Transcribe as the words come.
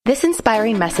This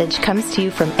inspiring message comes to you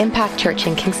from Impact Church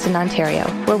in Kingston, Ontario,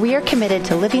 where we are committed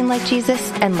to living like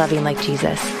Jesus and loving like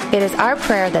Jesus. It is our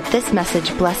prayer that this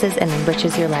message blesses and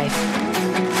enriches your life.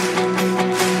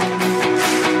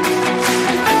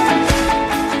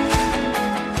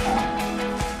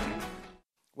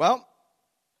 Well,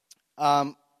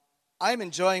 I'm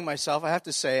enjoying myself. I have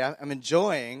to say, I'm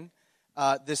enjoying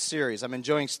this series. I'm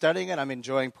enjoying studying it. I'm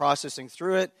enjoying processing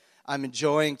through it. I'm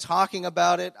enjoying talking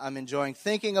about it. I'm enjoying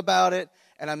thinking about it.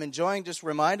 And I'm enjoying just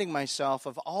reminding myself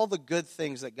of all the good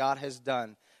things that God has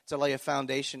done to lay a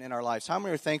foundation in our lives. How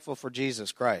many are thankful for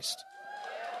Jesus Christ?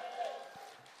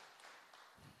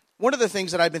 One of the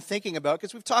things that I've been thinking about,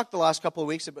 because we've talked the last couple of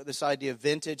weeks about this idea of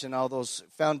vintage and all those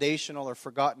foundational or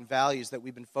forgotten values that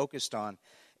we've been focused on.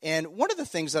 And one of the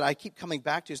things that I keep coming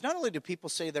back to is not only do people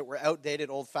say that we're outdated,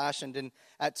 old-fashioned, and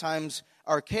at times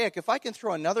archaic, if I can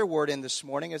throw another word in this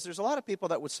morning, is there's a lot of people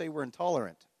that would say we're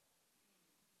intolerant.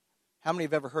 How many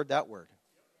have ever heard that word?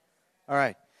 All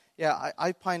right. Yeah,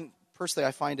 I find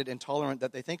it intolerant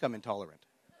that they think I'm intolerant.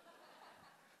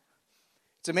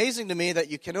 It's amazing to me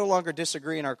that you can no longer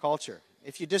disagree in our culture.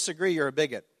 If you disagree, you're a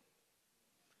bigot.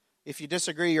 If you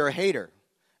disagree, you're a hater.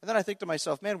 And then I think to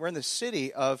myself, man, we're in the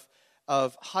city of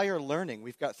higher learning.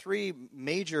 We've got 3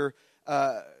 major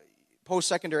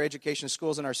post-secondary education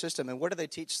schools in our system. And what do they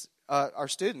teach our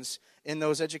students in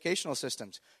those educational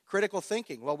systems? Critical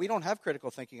thinking. Well, we don't have critical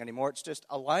thinking anymore. It's just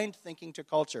aligned thinking to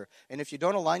culture. And if you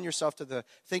don't align yourself to the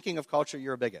thinking of culture,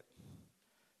 you're a bigot.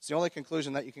 It's the only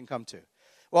conclusion that you can come to.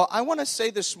 Well, I want to say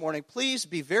this morning, please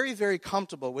be very, very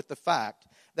comfortable with the fact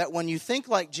that when you think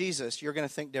like Jesus, you're going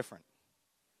to think different.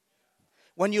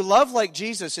 When you love like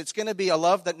Jesus, it's going to be a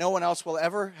love that no one else will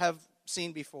ever have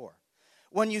seen before.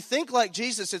 When you think like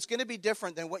Jesus, it's going to be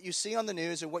different than what you see on the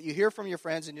news and what you hear from your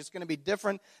friends, and it's going to be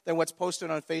different than what's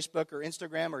posted on Facebook or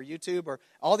Instagram or YouTube or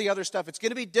all the other stuff. It's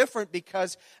going to be different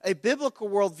because a biblical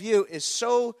worldview is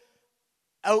so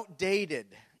outdated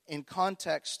in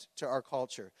context to our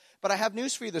culture. But I have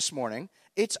news for you this morning.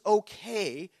 It's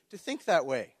okay to think that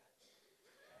way.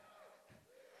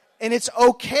 And it's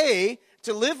okay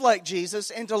to live like Jesus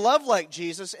and to love like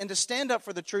Jesus and to stand up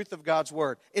for the truth of God's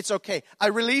word. It's okay. I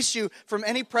release you from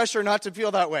any pressure not to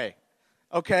feel that way.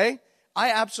 Okay?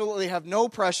 I absolutely have no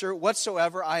pressure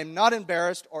whatsoever. I am not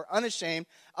embarrassed or unashamed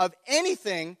of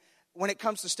anything when it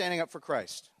comes to standing up for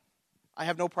Christ. I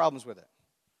have no problems with it.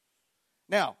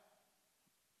 Now,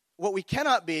 what we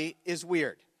cannot be is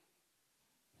weird.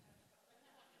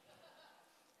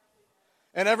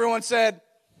 And everyone said,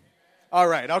 all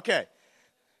right, okay.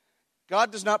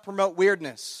 God does not promote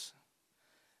weirdness,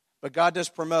 but God does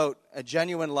promote a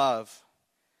genuine love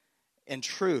and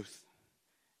truth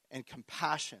and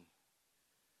compassion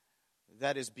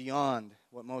that is beyond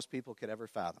what most people could ever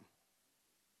fathom.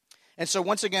 And so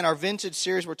once again, our vintage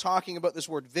series, we're talking about this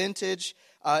word vintage,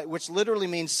 which literally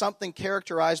means something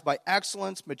characterized by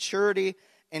excellence, maturity,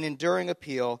 and enduring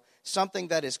appeal, something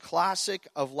that is classic,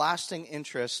 of lasting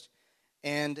interest,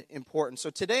 and importance. So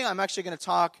today I'm actually going to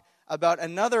talk about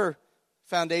another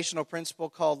foundational principle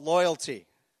called loyalty.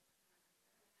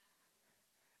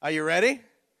 Are you ready?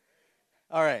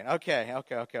 All right,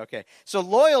 okay. So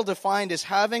loyal defined as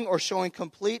having or showing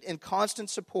complete and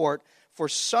constant support for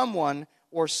someone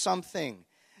or something.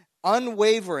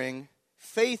 Unwavering,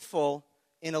 faithful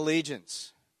in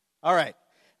allegiance. All right,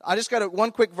 I just got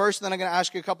one quick verse, and then I'm going to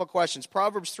ask you a couple questions.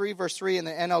 Proverbs 3, verse 3 in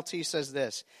the NLT says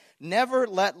this: never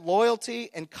let loyalty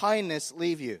and kindness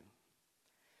leave you.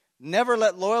 Never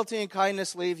let loyalty and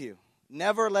kindness leave you.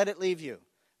 Never let it leave you.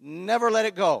 Never let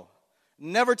it go.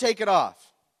 Never take it off.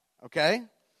 Okay?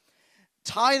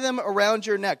 Tie them around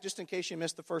your neck, just in case you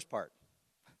missed the first part.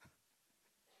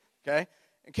 Okay?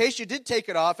 In case you did take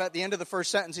it off at the end of the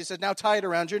first sentence, he says, now tie it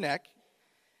around your neck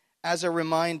as a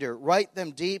reminder. Write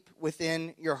them deep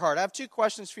within your heart. I have 2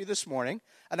 questions for you this morning,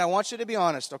 and I want you to be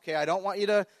honest, okay? I don't want you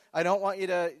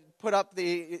to put up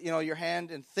your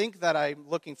hand and think that I'm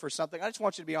looking for something. I just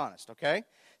want you to be honest, okay?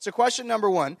 So question number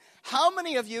 1, how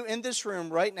many of you in this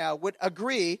room right now would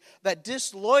agree that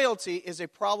disloyalty is a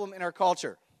problem in our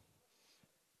culture?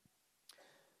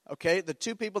 Okay, the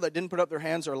 2 people that didn't put up their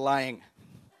hands are lying.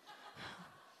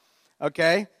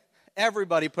 Okay,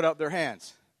 everybody put up their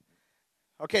hands.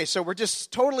 Okay, so we're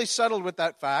just totally settled with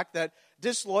that fact that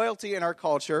disloyalty in our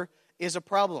culture is a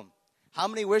problem. How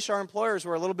many wish our employers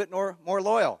were a little bit more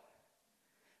loyal?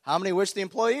 How many wish the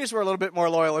employees were a little bit more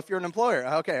loyal if you're an employer?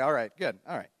 Okay, all right, good,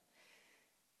 all right.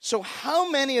 So how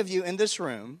many of you in this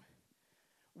room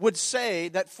would say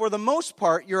that for the most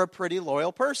part you're a pretty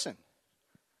loyal person?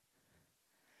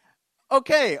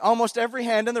 Okay, almost every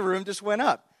hand in the room just went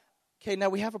up. Okay, now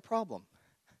we have a problem.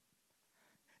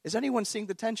 Is anyone seeing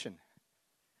the tension?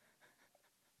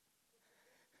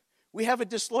 We have a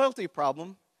disloyalty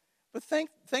problem, but thank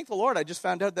the Lord, I just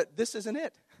found out that this isn't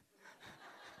it.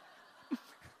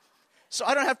 So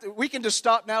I don't have to, we can just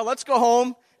stop now. Let's go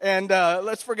home and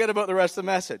let's forget about the rest of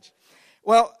the message.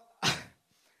 Well,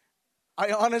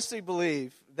 I honestly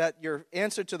believe that your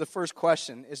answer to the first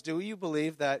question is, do you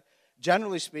believe that,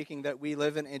 generally speaking, that we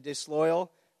live in a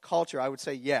disloyal culture? I would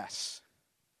say yes.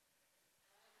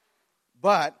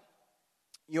 But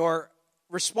your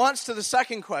response to the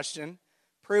second question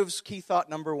proves key thought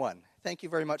number one. Thank you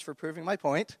very much for proving my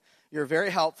point. You're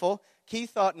very helpful. Key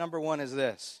thought number one is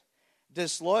this.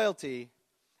 Disloyalty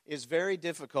is very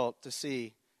difficult to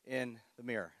see in the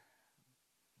mirror.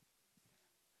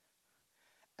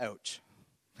 Ouch.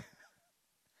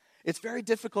 It's very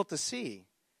difficult to see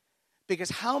because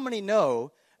how many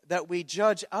know that we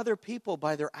judge other people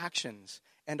by their actions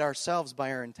and ourselves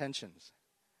by our intentions?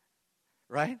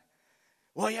 Right?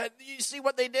 Well, yeah, you see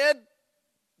what they did?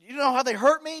 You know how they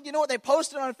hurt me? Do you know what they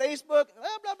posted on Facebook?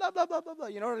 Blah, blah, blah, blah, blah, blah.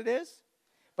 You know what it is?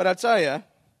 But I'll tell you,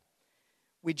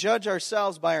 we judge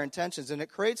ourselves by our intentions, and it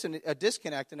creates a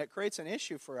disconnect, and it creates an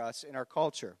issue for us in our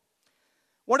culture.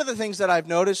 One of the things that I've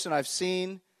noticed and I've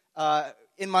seen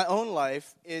in my own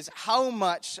life is how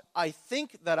much I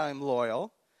think that I'm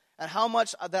loyal, and how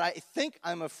much that I think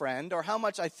I'm a friend, or how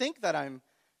much I think that I'm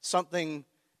something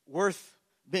worth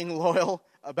being loyal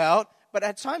about. But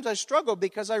at times I struggle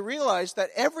because I realize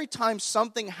that every time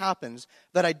something happens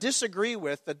that I disagree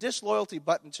with, the disloyalty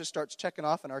button just starts checking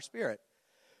off in our spirit.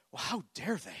 Well, how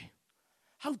dare they?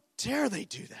 How dare they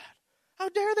do that? How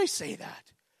dare they say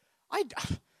that?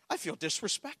 I feel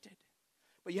disrespected.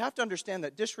 But you have to understand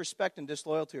that disrespect and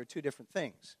disloyalty are two different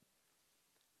things.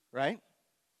 Right?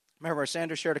 Remember,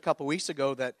 Sandra shared a couple weeks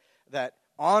ago that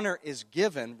honor is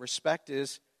given, respect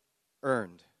is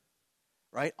earned.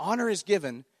 Right? Honor is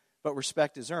given, but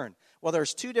respect is earned. Well,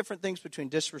 there's two different things between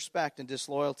disrespect and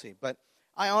disloyalty. But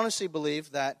I honestly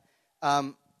believe that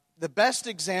the best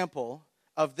example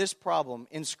of this problem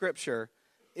in Scripture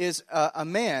is a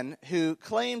man who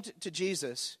claimed to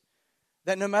Jesus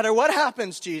that no matter what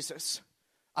happens, Jesus,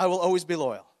 I will always be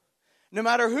loyal. No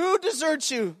matter who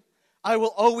deserts you, I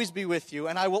will always be with you,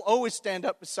 and I will always stand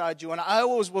up beside you, and I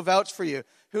always will vouch for you.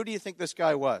 Who do you think this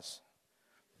guy was?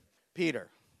 Peter.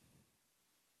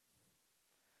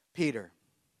 Peter.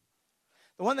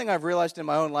 The one thing I've realized in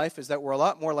my own life is that we're a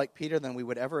lot more like Peter than we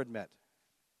would ever admit.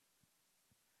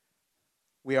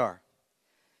 We are.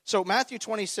 So Matthew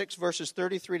 26, verses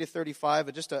 33 to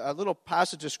 35, just a little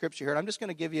passage of Scripture here. And I'm just going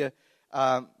to give you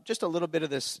just a little bit of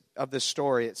this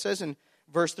story. It says in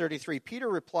verse 33, Peter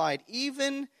replied,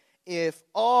 "Even if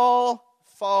all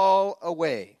fall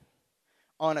away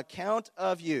on account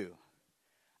of you,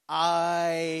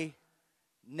 I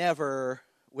never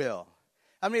will."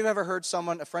 How many have ever heard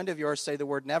someone, a friend of yours, say the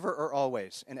word never or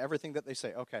always in everything that they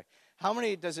say? Okay. How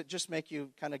many does it just make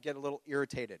you kind of get a little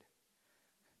irritated?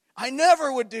 I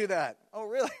never would do that. Oh,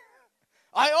 really?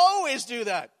 I always do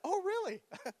that. Oh, really?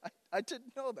 I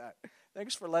didn't know that.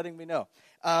 Thanks for letting me know.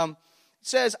 It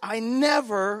says, I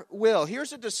never will.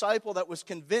 Here's a disciple that was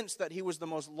convinced that he was the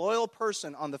most loyal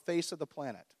person on the face of the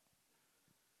planet.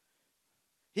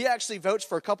 He actually vouched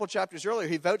for a couple chapters earlier.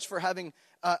 He vouched for having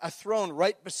a throne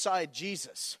right beside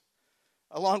Jesus,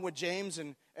 along with James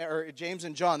and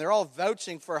John. They're all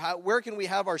vouching for where can we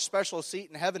have our special seat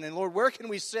in heaven? And Lord, where can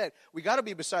we sit? We got to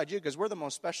be beside you because we're the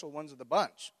most special ones of the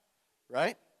bunch,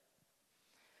 right?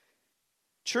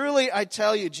 Truly, I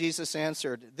tell you, Jesus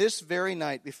answered, this very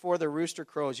night before the rooster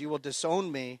crows, you will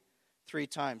disown me 3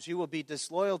 times. You will be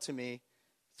disloyal to me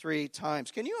 3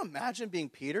 times. Can you imagine being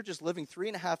Peter, just living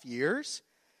 3.5 years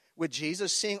with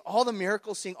Jesus, seeing all the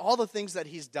miracles, seeing all the things that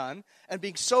he's done, and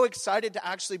being so excited to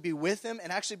actually be with him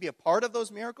and actually be a part of those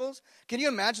miracles? Can you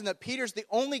imagine that Peter's the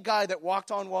only guy that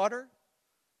walked on water?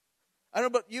 I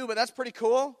don't know about you, but that's pretty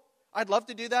cool. I'd love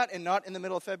to do that, and not in the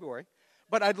middle of February.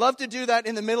 But I'd love to do that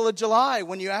in the middle of July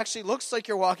when you actually looks like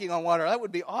you're walking on water. That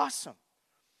would be awesome.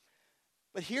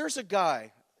 But here's a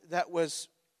guy that was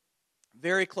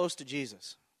very close to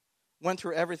Jesus, went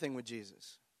through everything with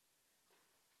Jesus.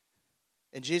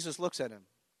 And Jesus looks at him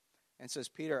and says,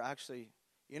 Peter, actually,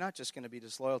 you're not just going to be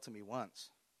disloyal to me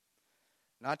once,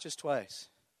 not just twice,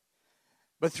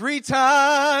 but 3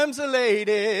 times a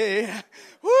lady.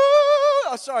 Woo!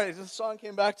 Oh, sorry, the song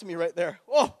came back to me right there.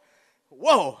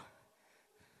 Whoa.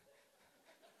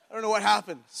 I don't know what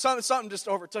happened. Something just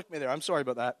overtook me there. I'm sorry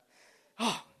about that.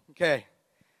 Oh, okay.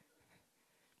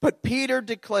 But Peter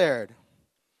declared,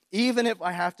 even if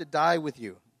I have to die with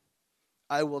you,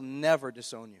 I will never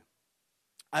disown you.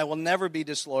 I will never be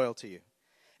disloyal to you.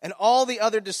 And all the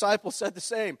other disciples said the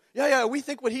same. Yeah, we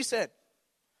think what he said.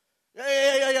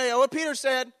 Yeah, what Peter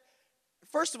said.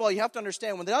 First of all, you have to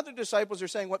understand, when the other disciples are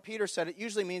saying what Peter said, it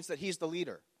usually means that he's the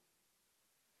leader.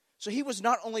 So he was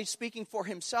not only speaking for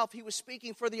himself, he was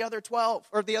speaking for the other 12,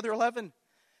 or the other 11.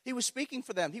 He was speaking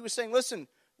for them. He was saying, listen,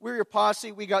 we're your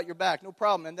posse, we got your back, no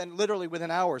problem. And then literally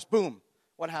within hours, boom,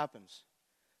 what happens?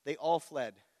 They all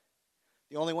fled.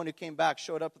 The only one who came back,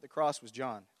 showed up at the cross, was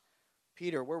John.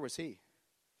 Peter, where was he?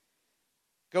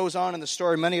 Goes on in the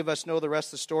story. Many of us know the rest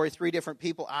of the story. 3 different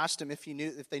people asked him if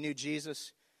they knew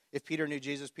Jesus. If Peter knew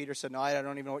Jesus, Peter said, no, I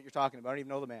don't even know what you're talking about. I don't even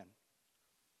know the man.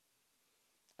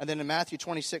 And then in Matthew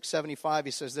 26:75,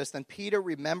 he says this, then Peter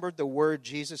remembered the word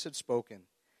Jesus had spoken.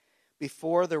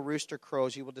 Before the rooster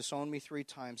crows, you will disown me 3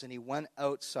 times. And he went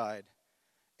outside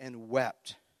and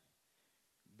wept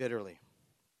bitterly.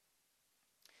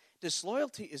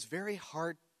 Disloyalty is very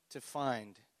hard to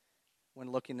find when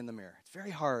looking in the mirror. It's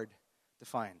very hard to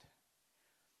find.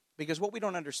 Because what we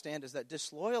don't understand is that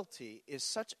disloyalty is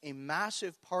such a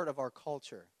massive part of our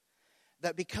culture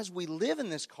that because we live in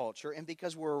this culture and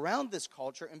because we're around this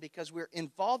culture and because we're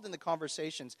involved in the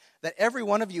conversations that every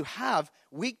one of you have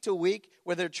week to week,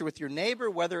 whether it's with your neighbor,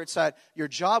 whether it's at your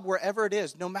job, wherever it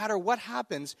is, no matter what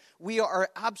happens, we are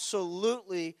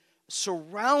absolutely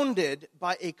surrounded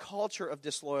by a culture of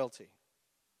disloyalty.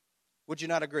 Would you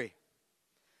not agree?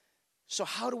 So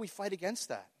how do we fight against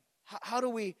that? How do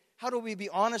we be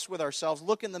honest with ourselves,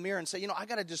 look in the mirror and say, I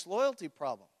got a disloyalty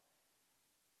problem?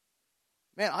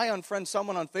 Man, I unfriend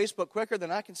someone on Facebook quicker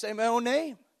than I can say my own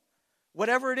name.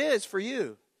 Whatever it is for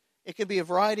you, it can be a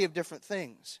variety of different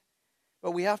things.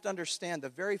 But we have to understand the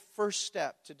very first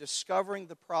step to discovering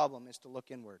the problem is to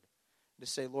look inward. To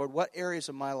say, Lord, what areas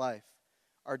of my life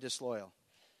are disloyal?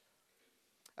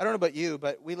 I don't know about you,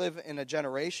 but we live in a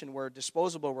generation where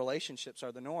disposable relationships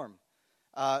are the norm.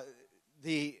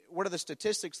 What are the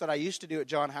statistics that I used to do at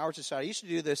John Howard Society? I used to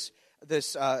do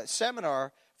this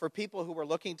seminar for people who were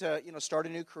looking to start a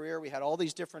new career. We had all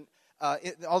this different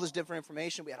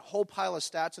information. We had a whole pile of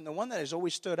stats, and the one that has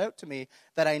always stood out to me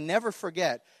that I never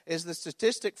forget is the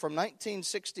statistic from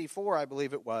 1964, I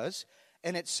believe it was,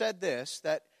 and it said this,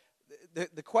 that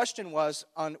the question was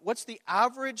on what's the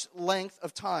average length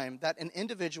of time that an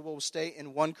individual will stay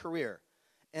in one career,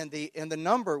 and the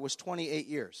number was 28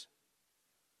 years.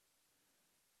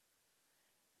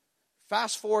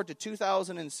 Fast forward to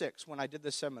 2006 when I did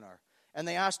this seminar, and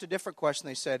they asked a different question.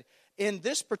 They said, in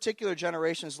this particular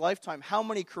generation's lifetime, how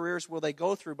many careers will they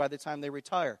go through by the time they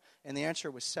retire? And the answer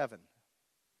was 7.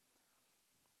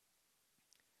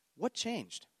 What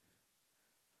changed?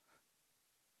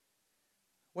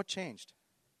 What changed?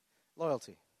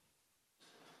 Loyalty.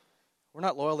 We're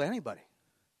not loyal to anybody.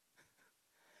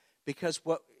 Because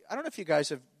I don't know if you guys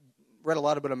have read a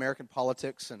lot about American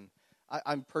politics, and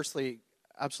I'm personally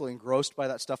absolutely engrossed by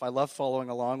that stuff. I love following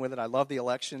along with it. I love the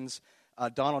elections.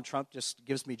 Donald Trump just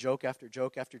gives me joke after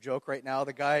joke after joke right now.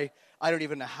 The guy, I don't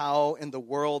even know how in the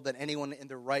world that anyone in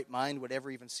their right mind would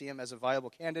ever even see him as a viable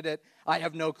candidate. I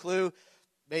have no clue.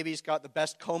 Maybe he's got the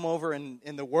best comb-over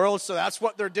in the world, so that's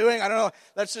what they're doing. I don't know.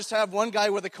 Let's just have one guy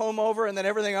with a comb-over, and then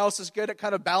everything else is good. It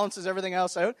kind of balances everything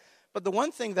else out. But the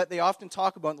one thing that they often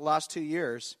talk about in the last 2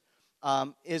 years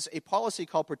is a policy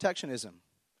called protectionism.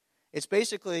 It's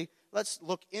basically, let's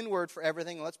look inward for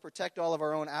everything, and let's protect all of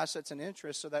our own assets and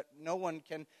interests so that no one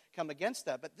can come against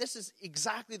that. But this is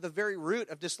exactly the very root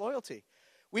of disloyalty.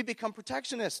 We become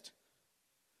protectionist.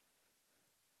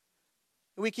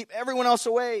 We keep everyone else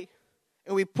away.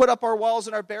 And we put up our walls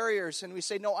and our barriers, and we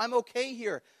say, no, I'm okay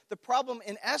here. The problem,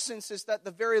 in essence, is that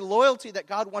the very loyalty that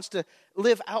God wants to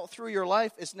live out through your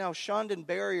life is now shunned and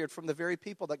barriered from the very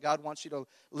people that God wants you to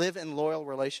live in loyal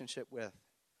relationship with.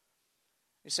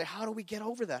 You say, how do we get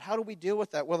over that? How do we deal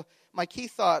with that? Well, my key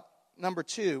thought, number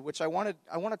 2, which I want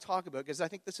to talk about, because I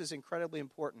think this is incredibly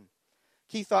important.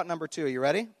 Key thought number 2, are you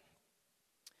ready?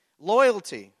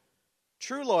 Loyalty,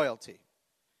 true loyalty,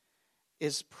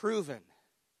 is proven,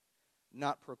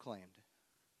 not proclaimed.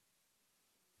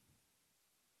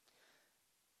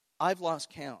 I've lost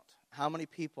count how many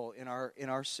people in our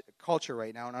culture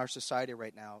right now, in our society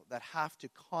right now, that have to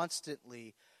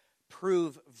constantly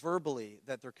prove verbally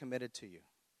that they're committed to you.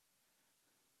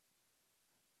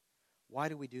 Why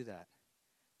do we do that?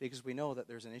 Because we know that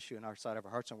there's an issue in our side of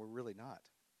our hearts and we're really not.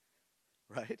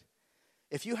 Right?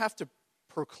 If you have to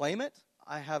proclaim it,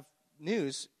 I have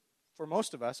news for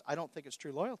most of us. I don't think it's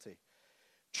true loyalty.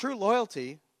 True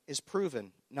loyalty is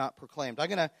proven, not proclaimed. I'm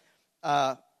going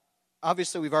to,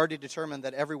 obviously we've already determined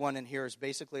that everyone in here is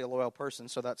basically a loyal person,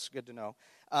 so that's good to know.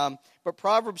 But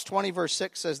Proverbs 20 verse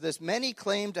 6 says this, many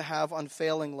claim to have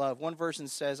unfailing love. One version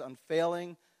says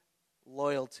unfailing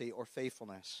loyalty or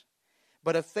faithfulness,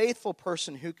 but a faithful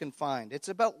person who can find. It's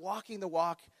about walking the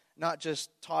walk, not just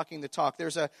talking the talk.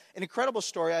 There's an incredible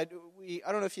story. I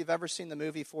don't know if you've ever seen the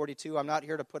movie 42. I'm not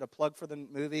here to put a plug for the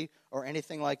movie or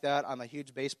anything like that. I'm a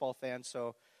huge baseball fan,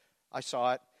 so I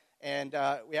saw it. And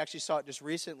we actually saw it just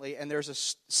recently. And there's a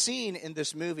scene in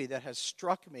this movie that has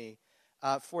struck me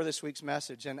for this week's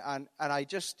message. And I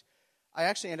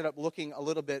actually ended up looking a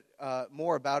little bit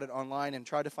more about it online and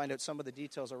tried to find out some of the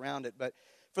details around it. But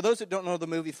for those that don't know the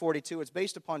movie 42, it's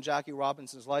based upon Jackie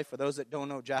Robinson's life. For those that don't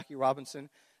know Jackie Robinson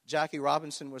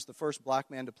was the first black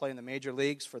man to play in the major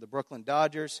leagues for the Brooklyn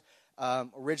Dodgers.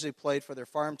 Originally played for their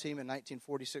farm team in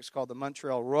 1946 called the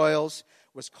Montreal Royals.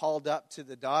 Was called up to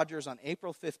the Dodgers on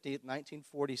April 15th,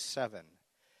 1947.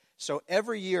 So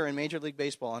every year in Major League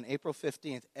Baseball, on April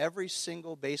 15th, every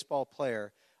single baseball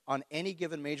player on any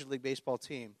given Major League Baseball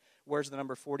team wears the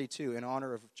number 42 in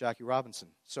honor of Jackie Robinson.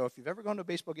 So if you've ever gone to a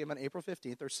baseball game on April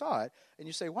 15th or saw it, and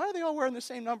you say, why are they all wearing the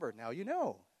same number? Now you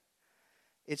know.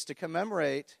 It's to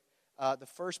commemorate the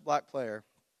first black player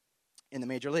in the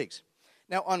major leagues.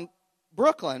 Now on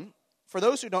Brooklyn, for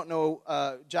those who don't know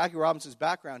Jackie Robinson's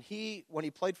background, when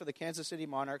he played for the Kansas City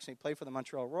Monarchs and he played for the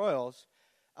Montreal Royals,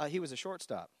 he was a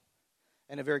shortstop,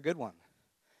 and a very good one.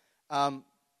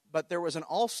 But there was an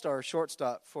all-star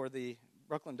shortstop for the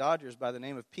Brooklyn Dodgers by the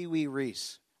name of Pee Wee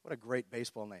Reese. What a great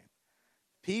baseball name.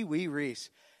 Pee Wee Reese.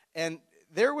 And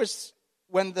there was,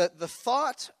 when the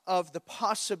thought of the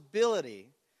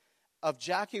possibility of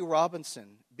Jackie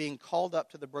Robinson being called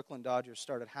up to the Brooklyn Dodgers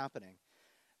started happening,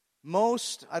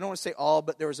 most, I don't want to say all,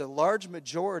 but there was a large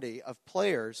majority of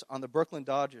players on the Brooklyn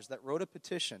Dodgers that wrote a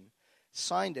petition,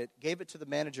 signed it, gave it to the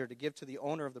manager to give to the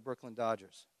owner of the Brooklyn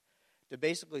Dodgers, to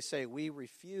basically say, we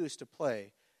refuse to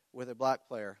play with a black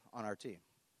player on our team.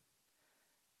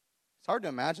 It's hard to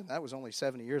imagine that was only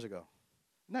 70 years ago.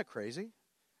 Isn't that crazy?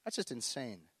 That's just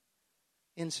insane.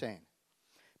 Insane.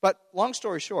 But long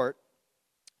story short,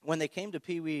 when they came to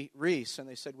Pee Wee Reese and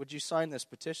they said, would you sign this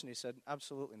petition? He said,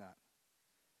 absolutely not.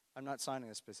 I'm not signing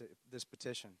this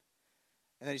petition.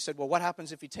 And then he said, well, what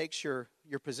happens if he takes your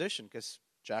position? Because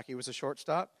Jackie was a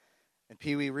shortstop and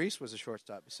Pee Wee Reese was a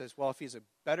shortstop. He says, well, if he's a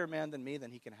better man than me,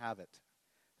 then he can have it.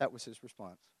 That was his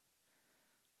response.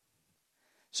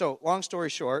 So, long story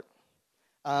short,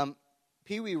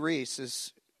 Pee Wee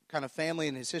Reese's kind of family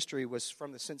and his history was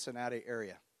from the Cincinnati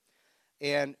area.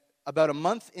 And about a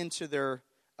month into their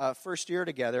first year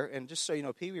together, and just so you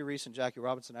know, Pee Wee Reese and Jackie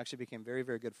Robinson actually became very,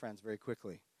 very good friends very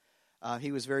quickly.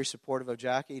 He was very supportive of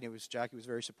Jackie, and Jackie was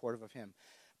very supportive of him.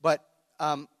 But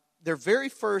their very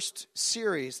first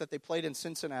series that they played in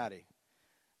Cincinnati,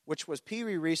 which was Pee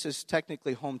Wee Reese's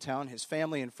technically hometown, his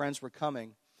family and friends were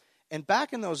coming. And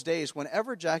back in those days,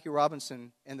 whenever Jackie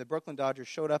Robinson and the Brooklyn Dodgers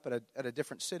showed up at a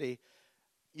different city,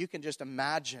 you can just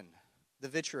imagine the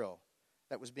vitriol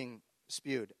that was being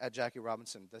spewed at Jackie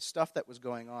Robinson, the stuff that was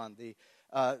going on, the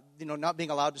not being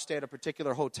allowed to stay at a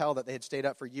particular hotel that they had stayed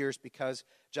at for years because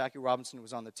Jackie Robinson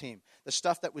was on the team, the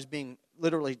stuff that was being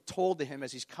literally told to him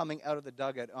as he's coming out of the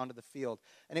dugout onto the field.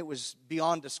 And it was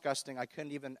beyond disgusting. I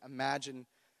couldn't even imagine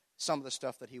some of the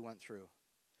stuff that he went through.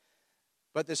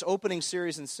 But this opening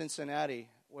series in Cincinnati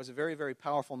was a very, very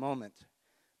powerful moment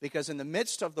because in the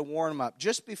midst of the warm-up,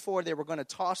 just before they were going to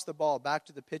toss the ball back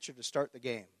to the pitcher to start the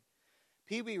game,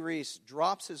 Pee Wee Reese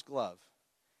drops his glove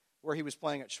where he was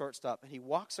playing at shortstop, and he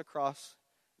walks across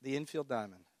the infield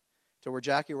diamond to where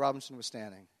Jackie Robinson was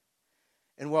standing.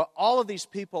 And while all of these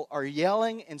people are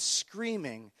yelling and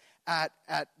screaming at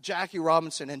Jackie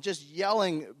Robinson and just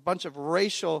yelling a bunch of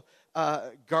racial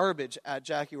garbage at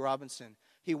Jackie Robinson,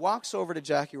 he walks over to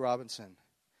Jackie Robinson.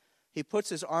 He puts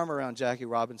his arm around Jackie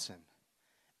Robinson,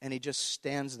 and he just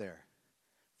stands there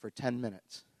for 10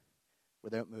 minutes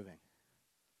without moving.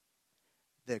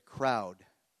 The crowd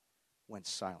went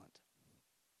silent.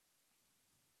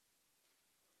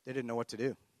 They didn't know what to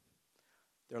do.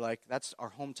 They're like, that's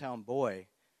our hometown boy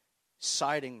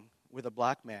siding with a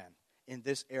black man in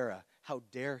this era. How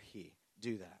dare he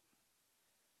do that?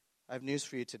 I have news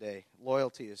for you today.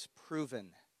 Loyalty is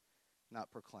proven,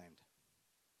 not proclaimed.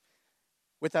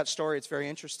 With that story, it's very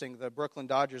interesting. The Brooklyn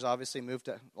Dodgers obviously moved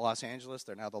to Los Angeles.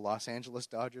 They're now the Los Angeles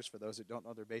Dodgers, for those that don't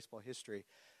know their baseball history.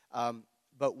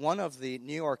 But one of the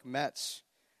New York Mets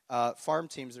farm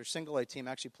teams, their single-A team,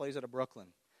 actually plays out of Brooklyn.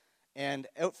 And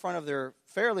out front of their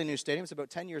fairly new stadium, it's about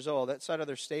 10 years old, outside of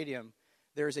their stadium,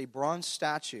 there is a bronze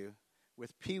statue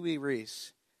with Pee Wee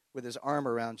Reese with his arm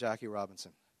around Jackie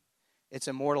Robinson. It's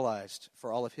immortalized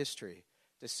for all of history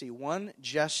to see one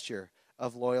gesture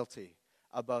of loyalty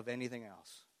above anything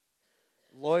else.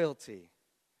 Loyalty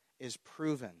is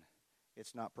proven.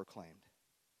 It's not proclaimed.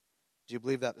 Do you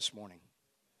believe that this morning?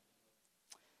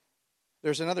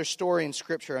 There's another story in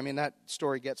Scripture. I mean, that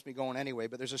story gets me going anyway,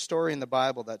 but there's a story in the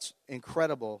Bible that's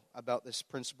incredible about this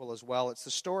principle as well. It's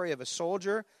the story of a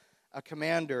soldier, a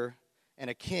commander, and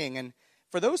a king. And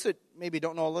for those that maybe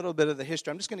don't know a little bit of the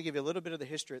history, I'm just going to give you a little bit of the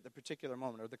history at the particular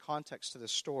moment, or the context to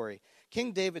this story.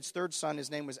 King David's third son, his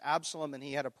name was Absalom, and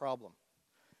he had a problem.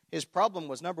 His problem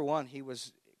was, number one, he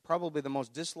was probably the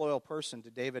most disloyal person to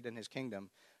David and his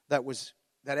kingdom that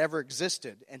ever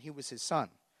existed, and he was his son.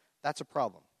 That's a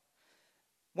problem.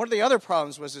 One of the other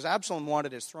problems was Absalom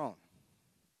wanted his throne.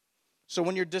 So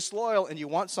when you're disloyal and you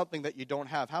want something that you don't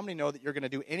have, how many know that you're going to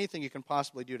do anything you can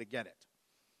possibly do to get it?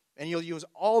 And you'll use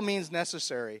all means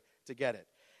necessary to get it.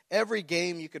 Every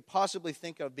game you could possibly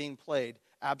think of being played,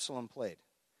 Absalom played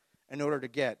in order to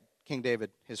get King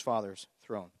David, his father's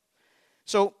throne.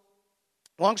 So,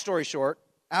 long story short,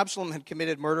 Absalom had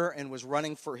committed murder and was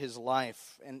running for his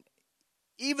life. And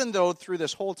even though through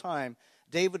this whole time,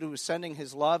 David was sending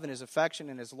his love and his affection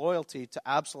and his loyalty to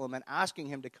Absalom and asking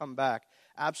him to come back,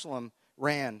 Absalom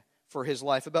ran for his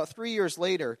life. About 3 years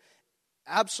later,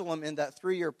 Absalom, in that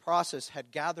 3-year process,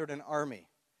 had gathered an army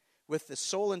with the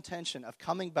sole intention of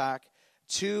coming back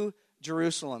to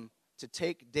Jerusalem to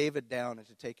take David down and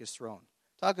to take his throne.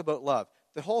 Talk about love.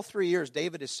 The whole 3 years,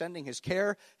 David is sending his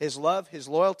care, his love, his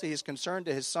loyalty, his concern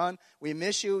to his son. We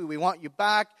miss you. We want you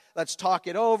back. Let's talk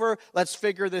it over. Let's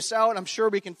figure this out. I'm sure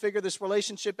we can figure this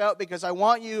relationship out because I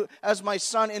want you as my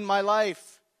son in my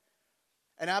life.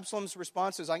 And Absalom's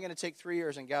response is, I'm going to take 3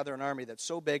 years and gather an army that's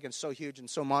so big and so huge and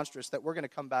so monstrous that we're going to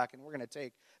come back and we're going to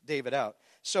take David out.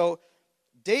 So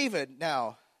David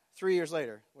now, 3 years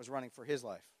later, was running for his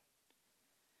life.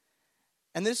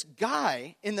 And this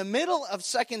guy in the middle of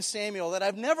 2 Samuel that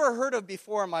I've never heard of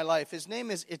before in my life, his name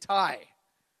is Ittai.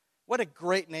 What a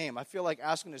great name. I feel like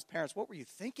asking his parents, what were you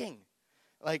thinking?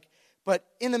 But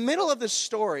in the middle of this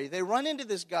story, they run into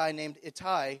this guy named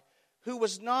Ittai who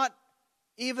was not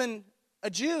even a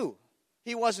Jew.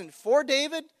 He wasn't for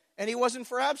David and he wasn't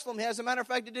for Absalom. As a matter of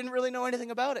fact, he didn't really know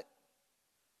anything about it.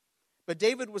 But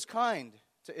David was kind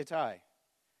to Ittai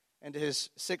and to his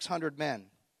 600 men.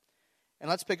 And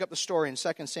let's pick up the story in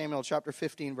 2 Samuel chapter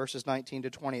 15, verses 19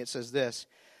 to 20. It says this,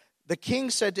 the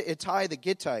king said to Ittai the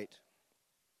Gittite,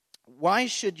 why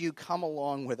should you come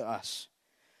along with us?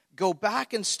 Go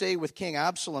back and stay with King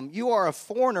Absalom. You are a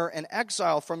foreigner and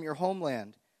exile from your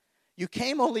homeland. You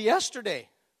came only yesterday.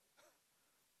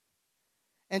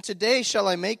 And today shall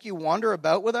I make you wander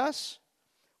about with us?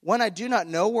 When I do not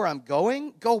know where I'm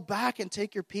going, go back and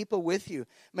take your people with you.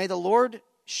 May the Lord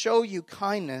show you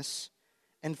kindness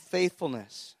and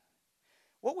faithfulness.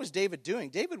 What was David doing?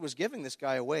 David was giving this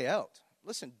guy a way out.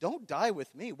 Listen, don't die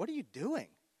with me. What are you doing?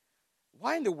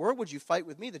 Why in the world would you fight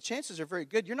with me? The chances are very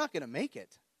good you're not going to make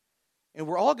it. And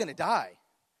we're all going to die.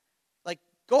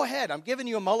 Go ahead. I'm giving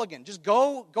you a mulligan. Just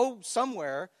go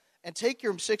somewhere and take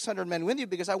your 600 men with you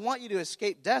because I want you to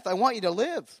escape death. I want you to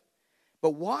live.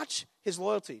 But watch his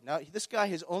loyalty. Now, this guy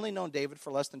has only known David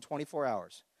for less than 24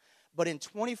 hours. But in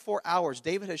 24 hours,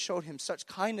 David has showed him such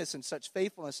kindness and such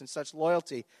faithfulness and such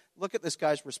loyalty. Look at this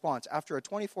guy's response after a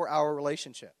 24-hour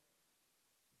relationship.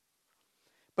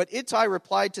 But Ittai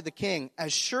replied to the king,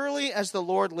 as surely as the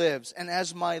Lord lives, and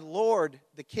as my lord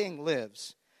the king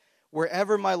lives,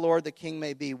 wherever my lord the king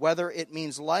may be, whether it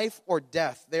means life or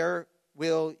death, there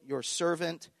will your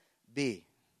servant be.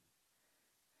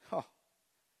 Oh.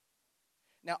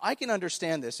 Now, I can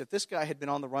understand this if this guy had been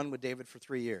on the run with David for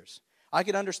 3 years. I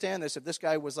could understand this if this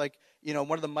guy was one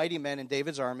of the mighty men in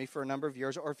David's army for a number of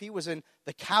years, or if he was in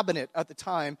the cabinet at the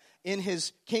time in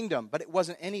his kingdom, but it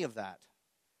wasn't any of that.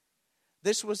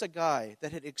 This was a guy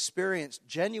that had experienced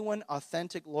genuine,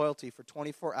 authentic loyalty for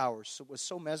 24 hours, so was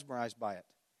so mesmerized by it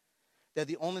that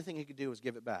the only thing he could do was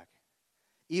give it back,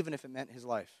 even if it meant his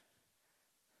life.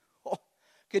 Oh,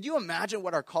 could you imagine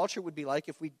what our culture would be like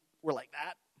if we were like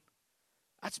that?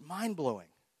 That's mind-blowing.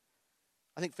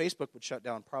 I think Facebook would shut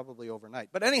down probably overnight.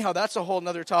 But anyhow, that's a whole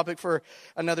other topic for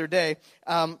another day.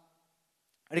 And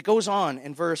it goes on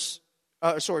in verse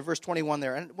 21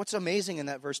 there. And what's amazing in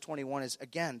that verse 21 is,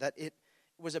 again, that it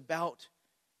was about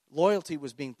loyalty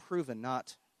was being proven,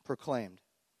 not proclaimed.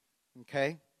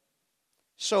 Okay?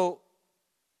 So,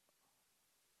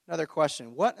 another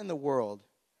question. What in the world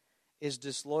is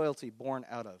disloyalty born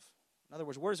out of? In other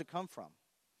words, where does it come from?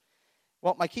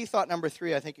 Well, my key thought number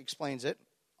 3, I think, explains it.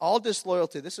 All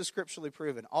disloyalty, this is scripturally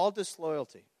proven, all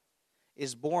disloyalty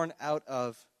is born out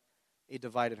of a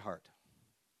divided heart.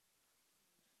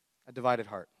 A divided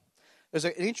heart. There's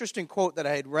an interesting quote that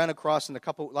I had run across in the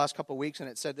last couple of weeks, and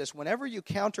it said this: whenever you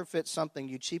counterfeit something,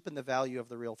 you cheapen the value of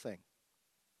the real thing.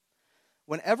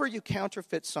 Whenever you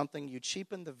counterfeit something, you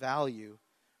cheapen the value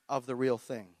of the real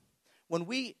thing. When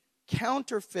we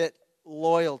counterfeit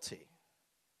loyalty.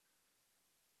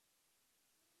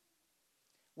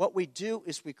 What we do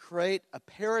is we create a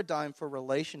paradigm for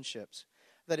relationships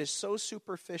that is so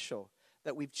superficial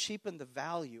that we've cheapened the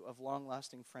value of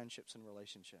long-lasting friendships and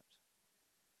relationships.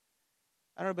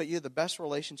 I don't know about you, the best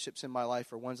relationships in my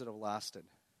life are ones that have lasted.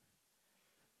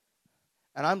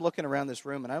 And I'm looking around this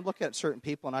room, and I look at certain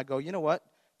people, and I go, you know what?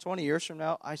 20 years from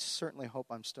now, I certainly hope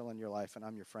I'm still in your life, and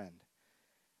I'm your friend.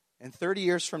 And 30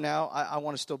 years from now, I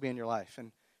want to still be in your life.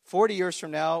 And 40 years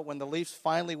from now, when the Leafs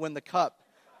finally win the cup,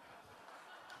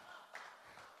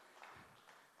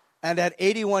 and at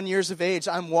 81 years of age,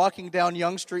 I'm walking down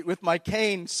Yonge Street with my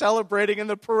cane, celebrating in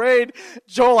the parade.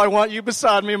 Joel, I want you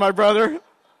beside me, my brother.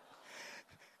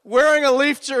 Wearing a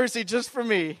Leaf jersey just for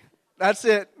me. That's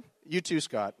it. You too,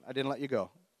 Scott. I didn't let you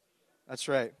go. That's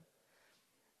right.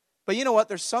 But you know what?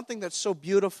 There's something that's so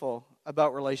beautiful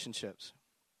about relationships.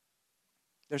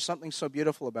 There's something so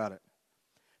beautiful about it.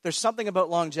 There's something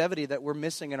about longevity that we're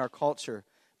missing in our culture,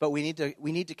 but we need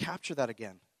to capture that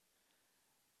again.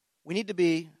 We need to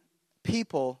be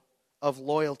people of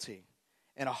loyalty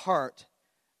and a heart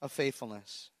of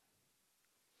faithfulness.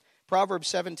 Proverbs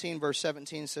 17, verse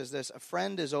 17 says this, "A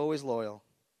friend is always loyal,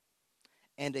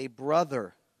 and a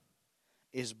brother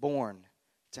is born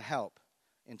to help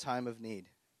in time of need."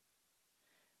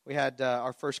 We had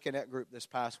our first Connect group this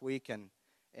past week, and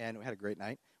we had a great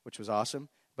night, which was awesome.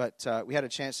 But we had a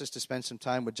chance just to spend some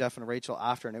time with Jeff and Rachel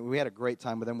after, and we had a great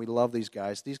time with them. We love these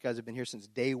guys. These guys have been here since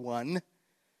day one.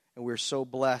 And we're so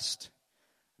blessed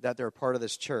that they're a part of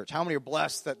this church. How many are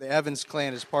blessed that the Evans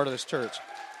clan is part of this church?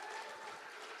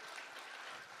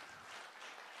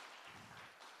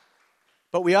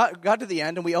 But we got to the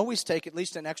end, and we always take at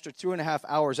least an extra 2.5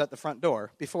 hours at the front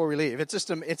door before we leave.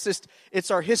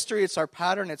 It's our history, it's our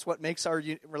pattern, it's what makes our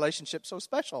relationship so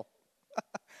special.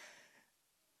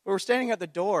 We're standing at the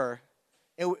door,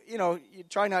 and you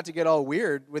try not to get all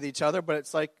weird with each other, but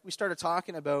it's like we started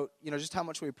talking about, just how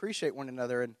much we appreciate one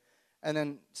another. And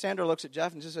then Sandra looks at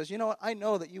Jeff and just says, "You know what? I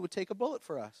know that you would take a bullet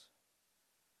for us."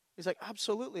 He's like,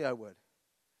 "Absolutely, I would."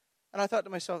 And I thought to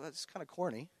myself, that's kind of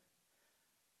corny.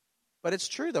 But it's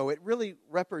true, though. It really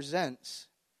represents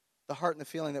the heart and the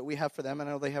feeling that we have for them, and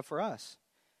I know they have for us.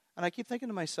 And I keep thinking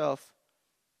to myself,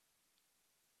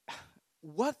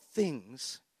 what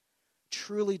things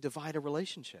truly divide a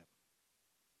relationship?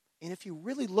 And if you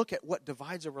really look at what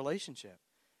divides a relationship,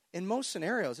 in most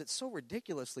scenarios, it's so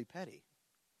ridiculously petty.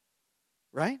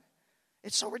 Right?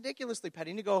 It's so ridiculously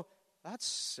petty. And you go, that's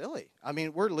silly. I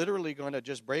mean, we're literally going to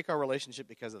just break our relationship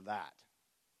because of that.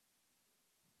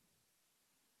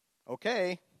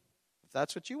 Okay, if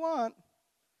that's what you want.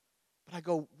 But I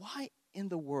go, why in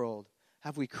the world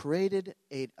have we created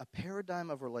a paradigm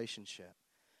of relationship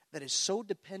that is so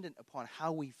dependent upon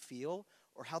how we feel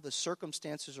or how the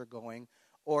circumstances are going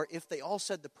or if they all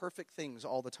said the perfect things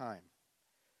all the time?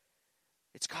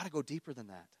 It's got to go deeper than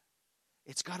that.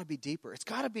 It's got to be deeper. It's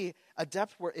got to be a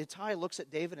depth where Ittai looks at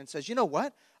David and says, "You know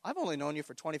what? I've only known you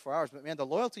for 24 hours, but man, the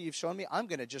loyalty you've shown me, I'm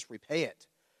going to just repay it.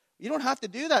 You don't have to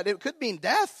do that. It could mean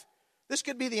death. This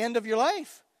could be the end of your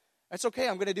life. That's okay.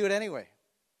 I'm going to do it anyway.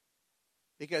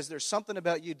 Because there's something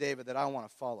about you, David, that I want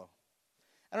to follow."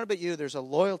 I don't know about you, there's a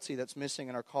loyalty that's missing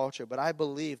in our culture, but I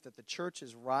believe that the church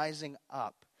is rising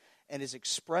up and is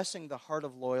expressing the heart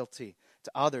of loyalty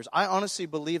to others. I honestly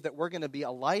believe that we're going to be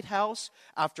a lighthouse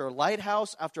after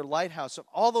lighthouse after lighthouse of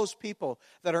all those people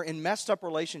that are in messed up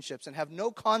relationships and have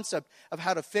no concept of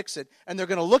how to fix it. And they're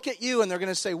going to look at you and they're going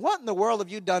to say, "What in the world have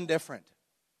you done different?"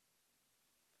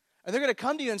 And they're going to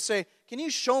come to you and say, "Can you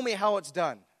show me how it's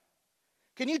done?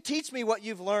 Can you teach me what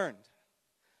you've learned?"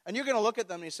 And you're going to look at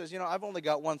them and he says, "I've only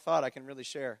got one thought I can really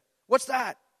share." "What's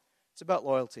that?" "It's about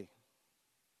loyalty."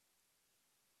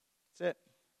 That's it.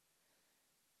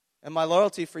 And my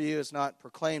loyalty for you is not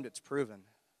proclaimed, it's proven.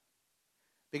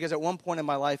 Because at one point in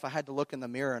my life, I had to look in the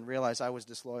mirror and realize I was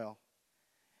disloyal.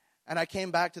 And I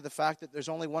came back to the fact that there's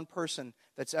only one person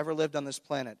that's ever lived on this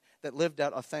planet that lived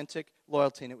out authentic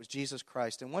loyalty, and it was Jesus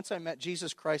Christ. And once I met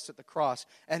Jesus Christ at the cross,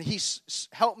 and he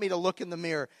helped me to look in the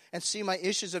mirror and see my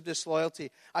issues of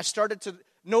disloyalty, I started to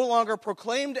no longer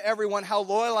proclaim to everyone how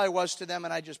loyal I was to them,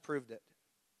 and I just proved it.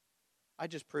 I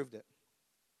just proved it.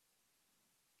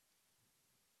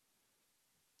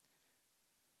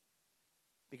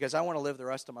 Because I want to live the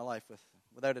rest of my life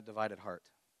without a divided heart.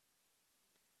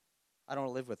 I don't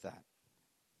want to live with that.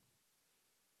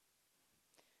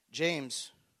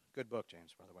 James, good book,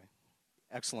 James, by the way.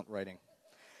 Excellent writing.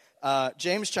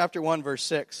 James chapter 1, verse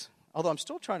 6. Although I'm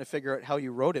still trying to figure out how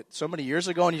you wrote it so many years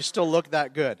ago and you still look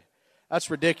that good. That's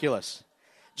ridiculous.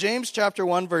 James chapter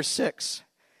 1, verse 6.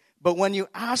 "But when you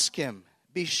ask him,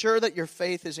 Be sure that your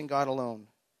faith is in God alone.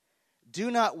 Do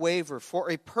not waver,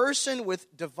 for a person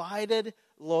with divided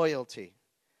loyalty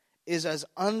is as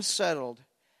unsettled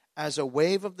as a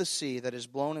wave of the sea that is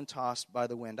blown and tossed by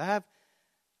the wind.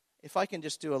 If I can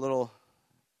just throw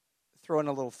in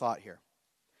a little thought here.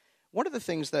 One of the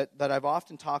things that I've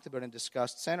often talked about and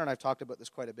discussed, Sandra and I have talked about this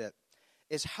quite a bit,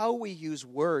 is how we use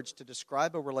words to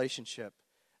describe a relationship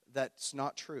that's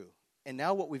not true. And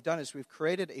now what we've done is we've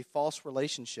created a false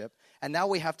relationship, and now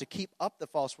we have to keep up the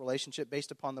false relationship based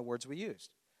upon the words we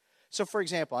used. So, for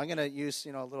example, I'm going to use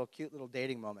a little cute little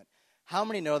dating moment. How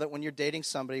many know that when you're dating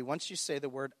somebody, once you say the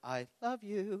word, I love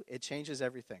you, it changes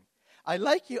everything? I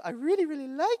like you. I really, really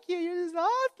like you. You're just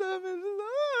awesome.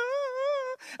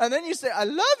 And then you say, I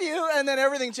love you, and then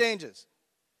everything changes.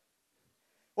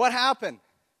 What happened?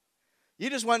 You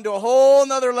just went to a whole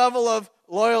nother level of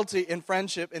loyalty and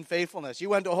friendship and faithfulness. You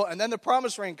went to and then the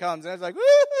promise ring comes, and it's like, woo!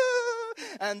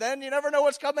 And then you never know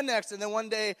what's coming next. And then one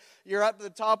day you're at the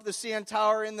top of the CN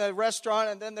Tower in the restaurant,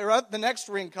 and then the next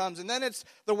ring comes, and then it's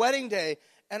the wedding day.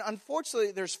 And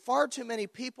unfortunately, there's far too many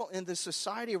people in this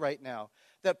society right now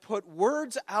that put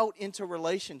words out into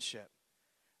relationship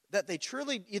that they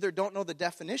truly either don't know the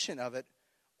definition of it,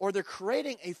 or they're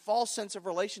creating a false sense of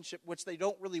relationship which they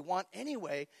don't really want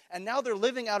anyway, and now they're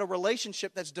living out a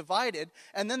relationship that's divided,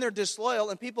 and then they're disloyal,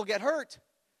 and people get hurt.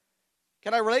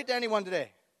 Can I relate to anyone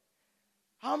today?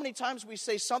 How many times we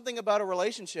say something about a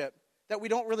relationship that we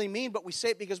don't really mean, but we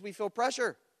say it because we feel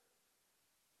pressure?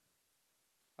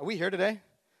 Are we here today?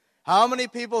 How many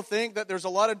people think that there's a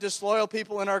lot of disloyal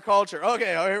people in our culture? Okay,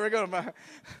 here we go.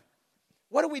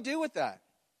 What do we do with that?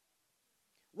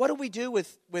 What do we do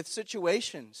with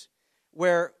situations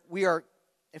where we are,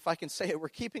 if I can say it, we're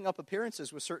keeping up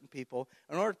appearances with certain people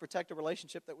in order to protect a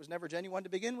relationship that was never genuine to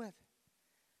begin with?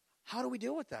 How do we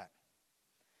deal with that?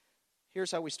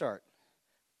 Here's how we start.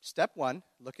 Step one,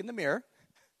 look in the mirror,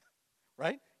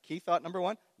 right? Key thought number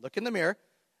one, look in the mirror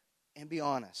and be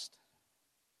honest.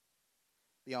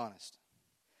 Be honest.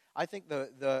 I think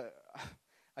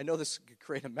I know this could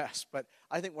create a mess, but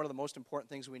I think one of the most important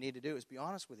things we need to do is be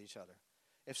honest with each other.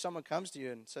 If someone comes to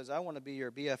you and says, I want to be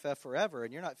your BFF forever,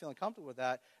 and you're not feeling comfortable with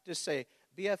that, just say,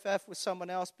 BFF with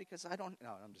someone else because I'm not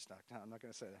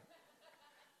going to say that.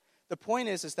 The point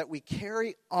is that we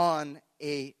carry on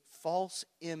a false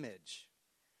image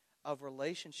of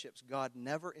relationships God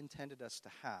never intended us to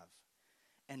have.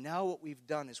 And now what we've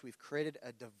done is we've created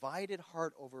a divided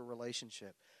heart over a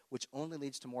relationship, which only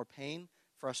leads to more pain,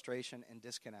 frustration, and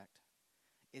disconnect.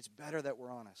 It's better that we're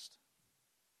honest.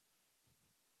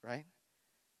 Right?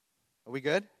 Are we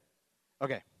good?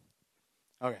 Okay.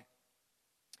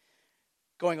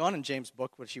 Going on in James'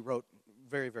 book, which he wrote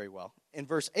very, very well. In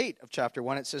verse 8 of chapter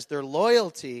 1, it says, their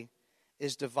loyalty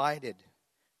is divided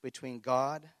between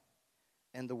God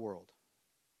and the world.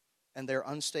 And they're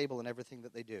unstable in everything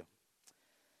that they do.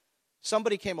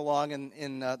 Somebody came along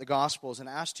in the Gospels and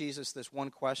asked Jesus this one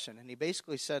question. And he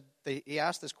basically said, he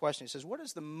asked this question. He says, what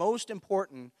is the most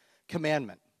important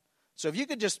commandment? So if you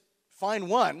could just find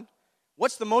one,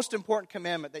 what's the most important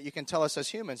commandment that you can tell us as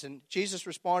humans? And Jesus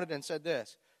responded and said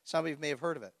this. Some of you may have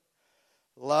heard of it.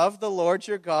 Love the Lord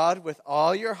your God with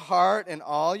all your heart and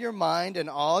all your mind and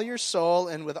all your soul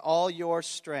and with all your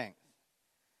strength.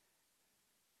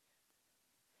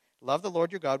 Love the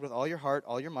Lord your God with all your heart,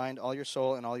 all your mind, all your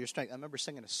soul, and all your strength. I remember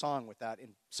singing a song with that in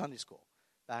Sunday school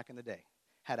back in the day.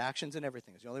 Had actions and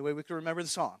everything. It's the only way we could remember the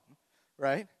song,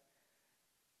 right?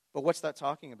 But what's that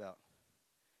talking about?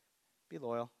 Be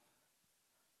loyal.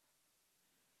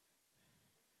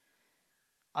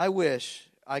 I wish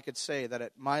I could say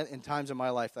that in times of my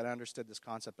life that I understood this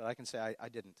concept, but I can say I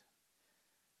didn't.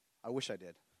 I wish I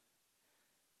did.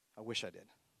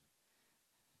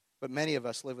 But many of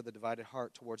us live with a divided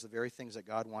heart towards the very things that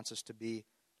God wants us to be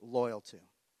loyal to.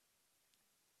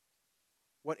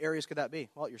 What areas could that be?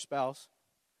 Well, your spouse.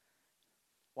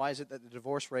 Why is it that the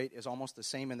divorce rate is almost the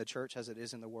same in the church as it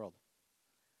is in the world?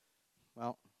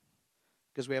 Well,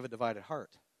 because we have a divided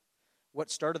heart.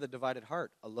 What started the divided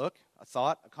heart? A look, a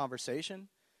thought, a conversation,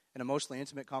 an emotionally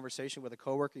intimate conversation with a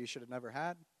coworker you should have never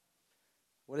had?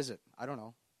 What is it? I don't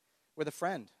know. With a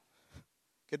friend.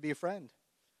 Could be a friend.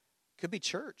 Could be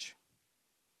church.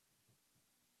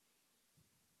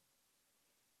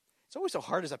 It's always so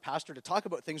hard as a pastor to talk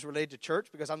about things related to church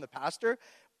because I'm the pastor.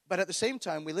 But at the same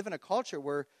time, we live in a culture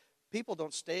where people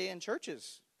don't stay in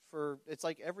churches for, it's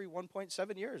like every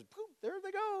 1.7 years. Boom, there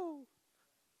they go.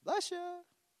 Bless you.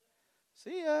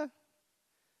 See ya.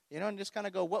 And just kind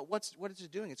of go, what is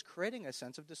it doing? It's creating a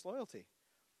sense of disloyalty.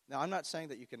 Now, I'm not saying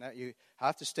that you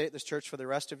have to stay at this church for the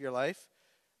rest of your life.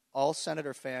 All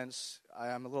Senator fans,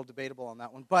 I'm a little debatable on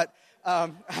that one, but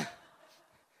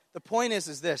The point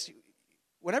is this.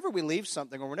 Whenever we leave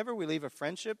something, or whenever we leave a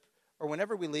friendship, or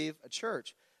whenever we leave a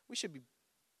church, we should be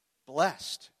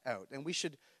blessed out. And we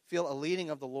should feel a leading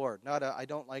of the Lord. Not I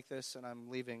don't like this and I'm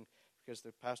leaving because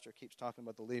the pastor keeps talking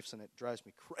about the Leafs and it drives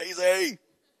me crazy.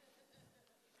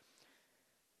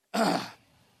 I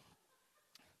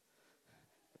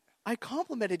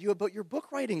complimented you about your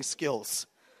book writing skills.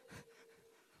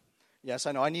 Yes,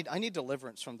 I know. I need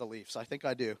deliverance from the Leafs. I think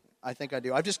I do.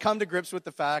 I've just come to grips with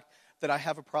the fact that I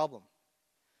have a problem.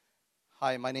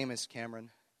 Hi, my name is Cameron.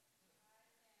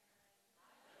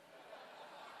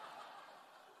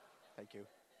 Thank you.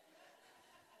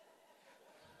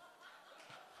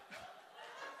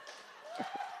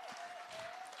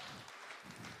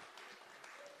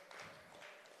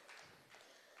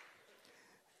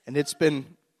 And it's been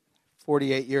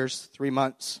 48 years, 3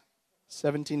 months,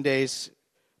 17 days,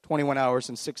 21 hours,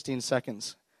 and 16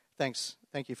 seconds. Thanks.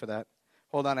 Thank you for that.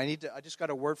 Hold on. I just got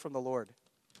a word from the Lord.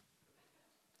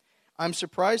 I'm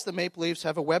surprised the Maple Leafs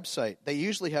have a website. They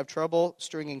usually have trouble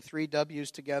stringing 3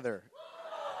 W's together.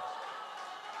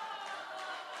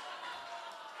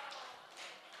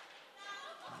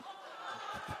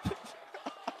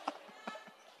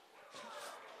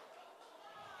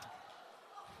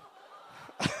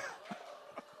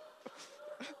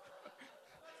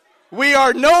 We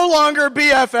are no longer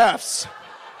BFFs.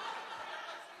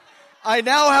 I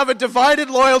now have a divided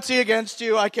loyalty against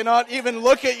you. I cannot even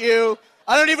look at you.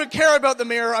 I don't even care about the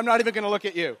mirror. I'm not even going to look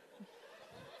at you.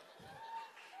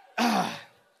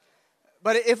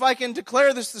 But if I can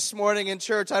declare this morning in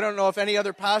church, I don't know if any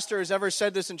other pastor has ever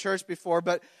said this in church before,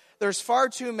 but there's far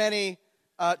too many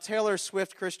Taylor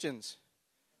Swift Christians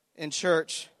in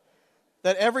church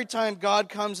that every time God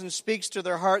comes and speaks to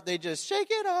their heart, they just shake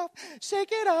it off, shake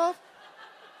it off.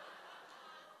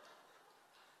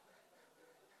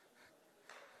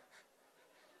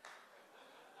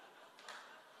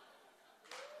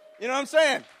 You know what I'm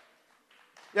saying?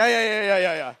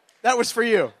 Yeah. That was for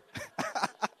you.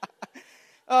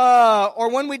 Or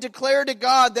when we declare to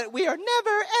God that we are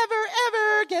never, ever,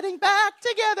 ever getting back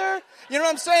together. You know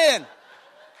what I'm saying?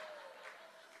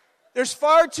 There's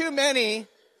far too many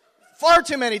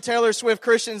Taylor Swift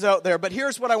Christians out there. But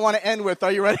here's what I want to end with.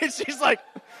 Are you ready? She's like...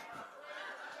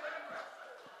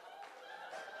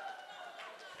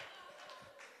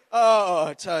 Oh,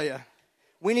 I tell you.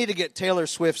 We need to get Taylor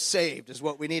Swift saved is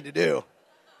what we need to do.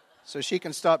 So she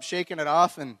can stop shaking it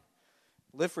off and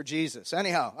live for Jesus.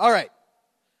 Anyhow, all right.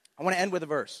 I want to end with a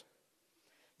verse.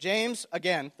 James,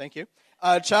 again, thank you.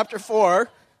 Chapter 4,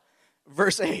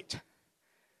 verse 8.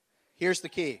 Here's the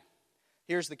key.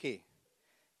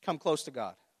 Come close to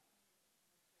God.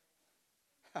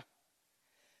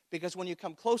 Because when you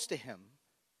come close to Him,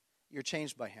 you're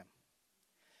changed by Him.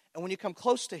 And when you come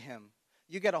close to Him,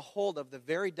 you get a hold of the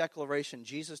very declaration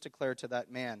Jesus declared to that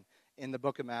man in the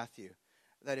book of Matthew.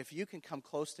 That if you can come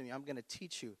close to me, I'm going to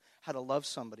teach you how to love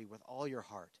somebody with all your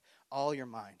heart, all your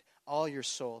mind, all your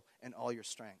soul, and all your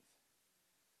strength.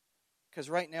 Because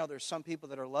right now there's some people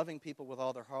that are loving people with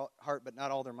all their heart, but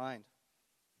not all their mind.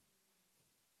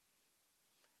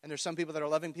 And there's some people that are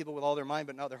loving people with all their mind,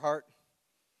 but not their heart.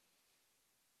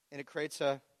 And it creates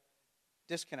a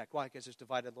disconnect. Why? Because there's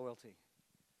divided loyalty.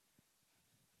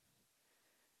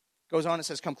 Goes on and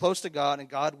says, come close to God, and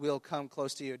God will come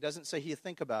close to you. It doesn't say He'll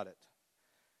think about it.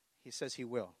 He says He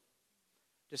will.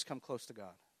 Just come close to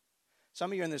God.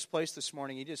 Some of you in this place this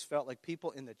morning, you just felt like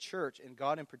people in the church, and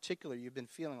God in particular, you've been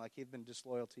feeling like He's been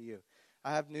disloyal to you.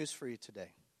 I have news for you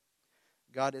today.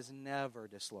 God is never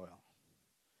disloyal.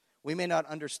 We may not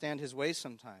understand His ways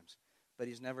sometimes, but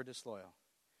He's never disloyal.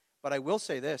 But I will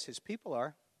say this, His people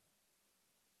are.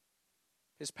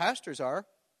 His pastors are.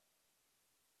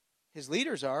 His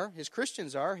leaders are. His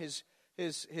Christians are. His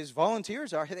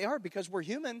volunteers are. They are, because we're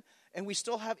human and we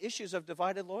still have issues of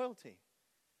divided loyalty.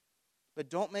 But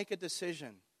don't make a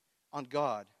decision on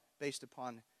God based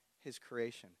upon His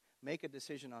creation. Make a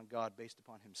decision on God based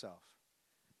upon Himself.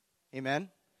 Amen?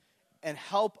 And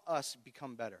help us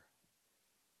become better.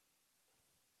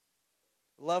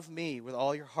 Love me with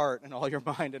all your heart and all your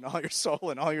mind and all your soul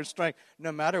and all your strength,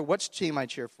 no matter which team I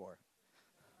cheer for.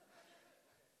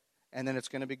 And then it's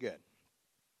going to be good.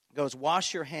 It goes,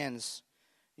 wash your hands,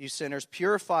 you sinners.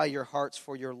 Purify your hearts,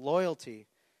 for your loyalty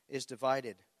is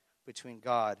divided between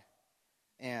God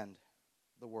and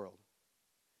the world.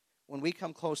 When we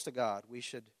come close to God, we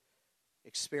should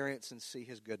experience and see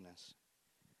His goodness.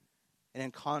 And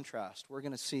in contrast, we're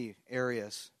going to see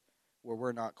areas where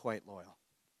we're not quite loyal.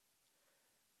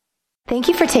 Thank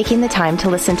you for taking the time to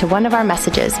listen to one of our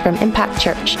messages from Impact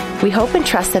Church. We hope and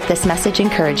trust that this message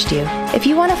encouraged you. If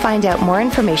you want to find out more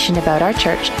information about our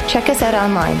church, check us out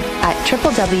online at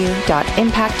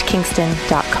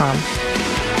www.impactkingston.com.